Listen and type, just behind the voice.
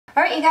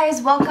Alright you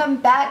guys,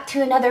 welcome back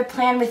to another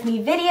Plan With Me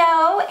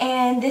video,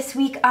 and this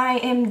week I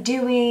am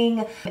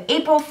doing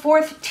April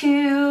 4th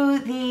to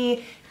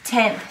the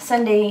 10th,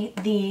 Sunday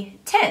the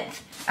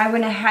 10th. I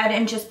went ahead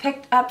and just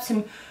picked up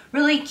some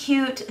really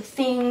cute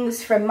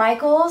things from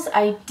Michael's.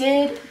 I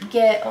did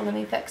get, let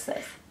me fix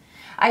this.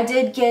 I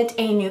did get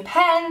a new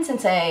pen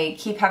since I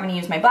keep having to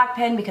use my black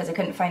pen because I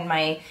couldn't find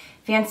my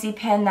fancy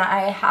pen that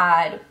I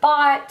had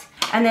bought.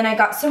 And then I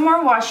got some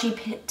more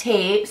washi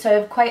tape, so I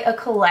have quite a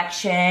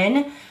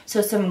collection.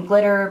 So some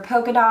glitter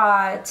polka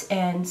dots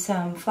and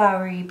some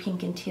flowery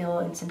pink and teal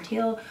and some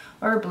teal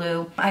or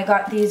blue. I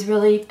got these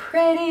really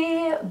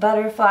pretty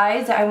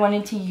butterflies that I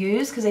wanted to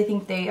use because I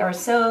think they are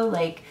so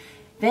like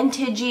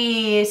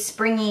vintagey,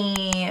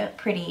 springy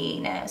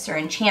prettiness or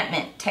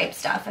enchantment type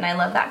stuff, and I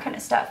love that kind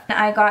of stuff.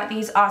 I got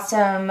these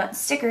awesome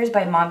stickers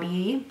by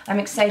Mombi. I'm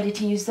excited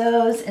to use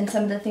those and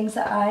some of the things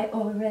that I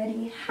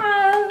already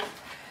have.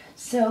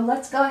 So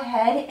let's go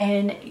ahead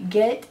and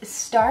get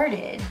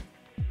started.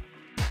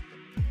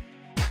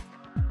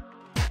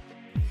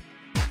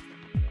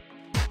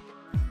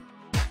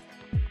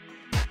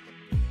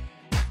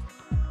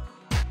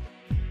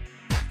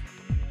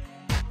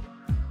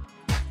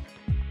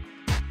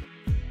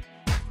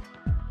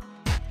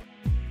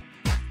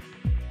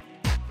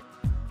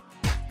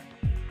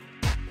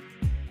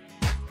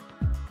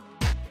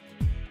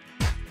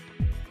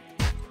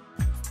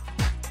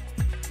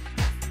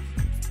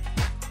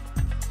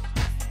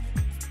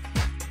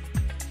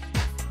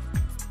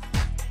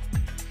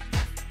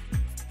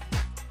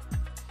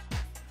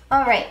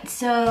 Alright,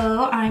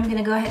 so I'm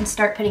gonna go ahead and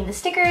start putting the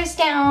stickers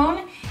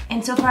down.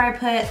 And so far I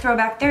put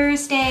Throwback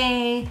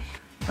Thursday,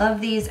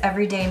 love these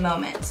everyday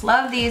moments.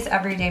 Love these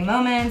everyday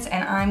moments,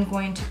 and I'm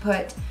going to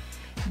put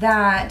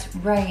that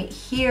right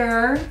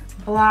here.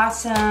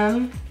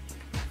 Blossom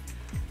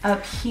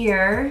up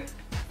here.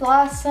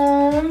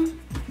 Blossom,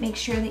 make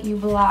sure that you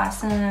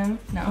blossom.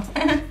 No.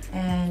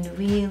 And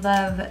we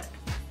love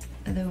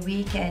the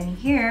weekend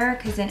here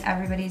because then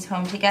everybody's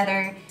home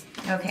together.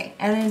 Okay,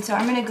 and then so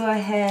I'm gonna go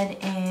ahead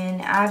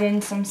and add in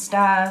some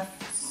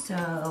stuff.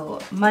 So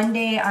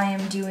Monday I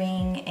am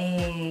doing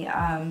a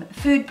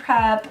food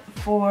prep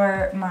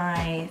for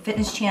my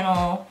fitness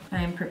channel.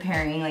 I'm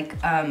preparing like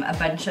a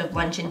bunch of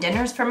lunch and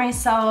dinners for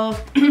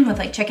myself with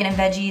like chicken and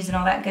veggies and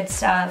all that good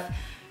stuff,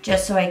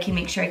 just so I can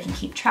make sure I can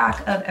keep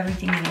track of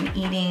everything that I'm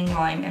eating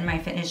while I'm in my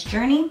fitness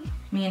journey.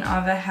 Me and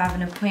Ava have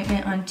an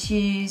appointment on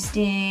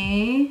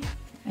Tuesday.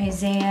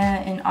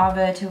 Isaiah and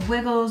Ava to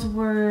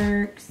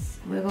Wigglesworks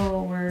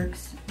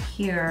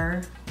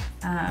here.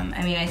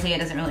 I mean, Isaiah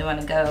doesn't really want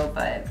to go,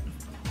 but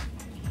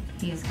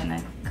he's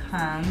gonna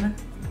come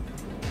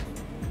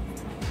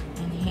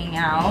and hang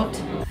out.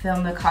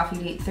 Film the coffee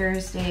date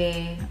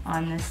Thursday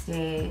on this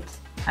date.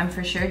 I'm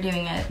for sure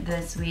doing it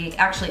this week,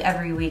 actually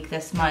every week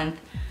this month.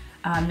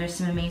 There's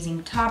some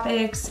amazing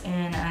topics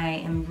and I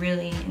am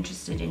really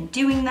interested in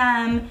doing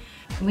them.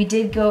 We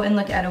did go and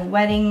look at a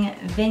wedding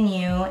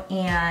venue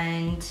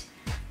and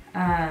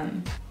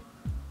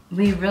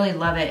we really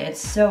love it.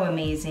 It's so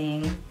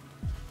amazing.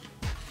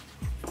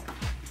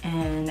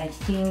 And I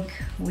think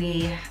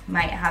we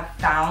might have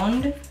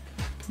found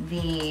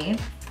the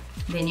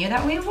venue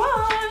that we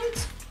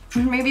want.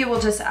 Maybe we'll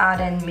just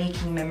add in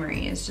making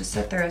memories just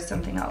to throw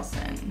something else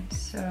in.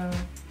 So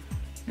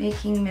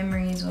making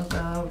memories will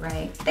go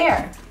right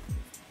there.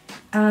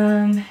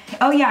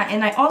 Oh yeah,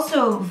 and I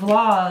also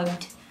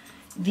vlogged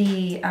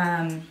the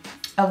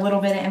a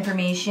little bit of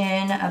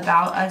information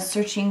about us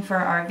searching for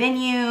our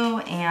venue,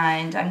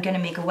 and I'm gonna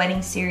make a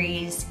wedding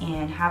series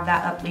and have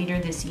that up later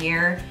this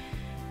year.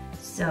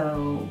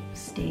 So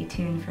stay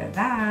tuned for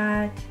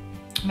that.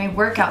 My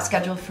workout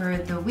schedule for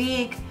the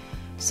week.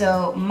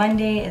 So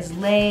Monday is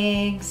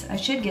legs. I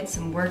should get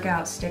some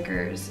workout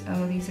stickers.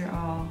 Oh, these are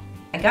all.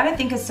 I gotta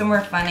think of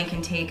somewhere fun I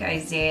can take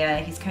Isaiah.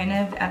 He's kind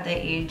of at the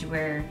age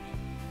where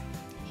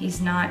he's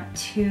not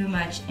too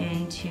much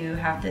into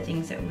half the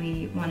things that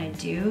we want to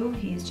do.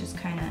 He's just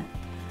kind of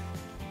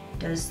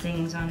does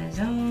things on his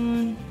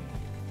own.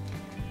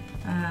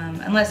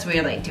 Unless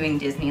we're like doing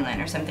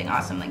Disneyland or something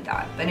awesome like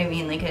that. But I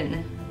mean, like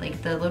in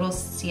like the little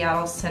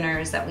Seattle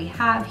centers that we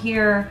have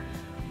here,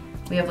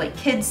 we have like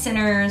kids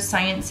centers,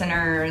 science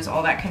centers,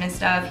 all that kind of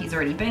stuff. He's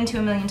already been to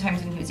a million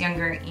times when he was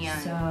younger.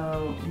 And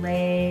so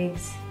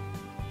legs.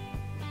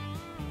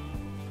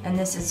 And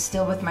this is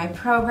still with my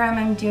program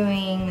I'm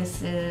doing.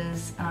 This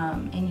is,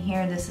 in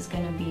here, this is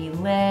gonna be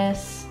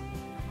LISS.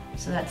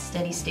 So that's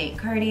steady state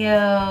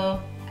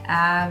cardio,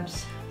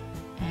 abs,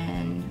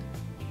 and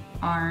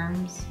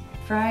arms.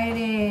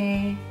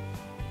 Friday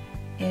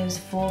is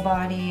full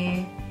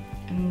body,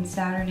 and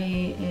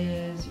Saturday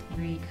is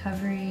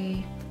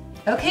recovery.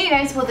 Okay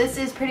guys, well this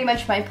is pretty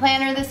much my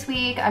planner this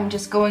week. I'm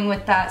just going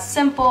with that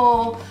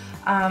simple,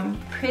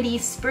 pretty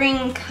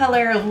spring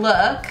color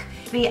look.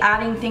 to be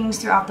adding things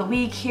throughout the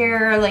week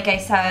here. Like I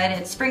said,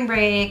 it's spring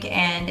break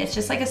and it's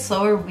just like a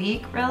slower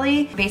week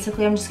really.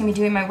 Basically, I'm just gonna be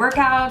doing my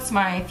workouts,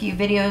 my few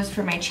videos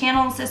for my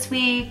channels this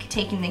week,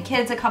 taking the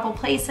kids a couple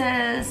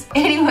places.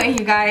 Anyway,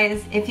 you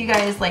guys, if you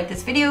guys like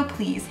this video,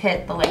 please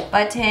hit the like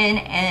button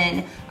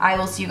and I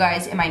will see you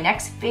guys in my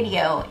next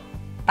video.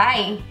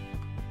 Bye.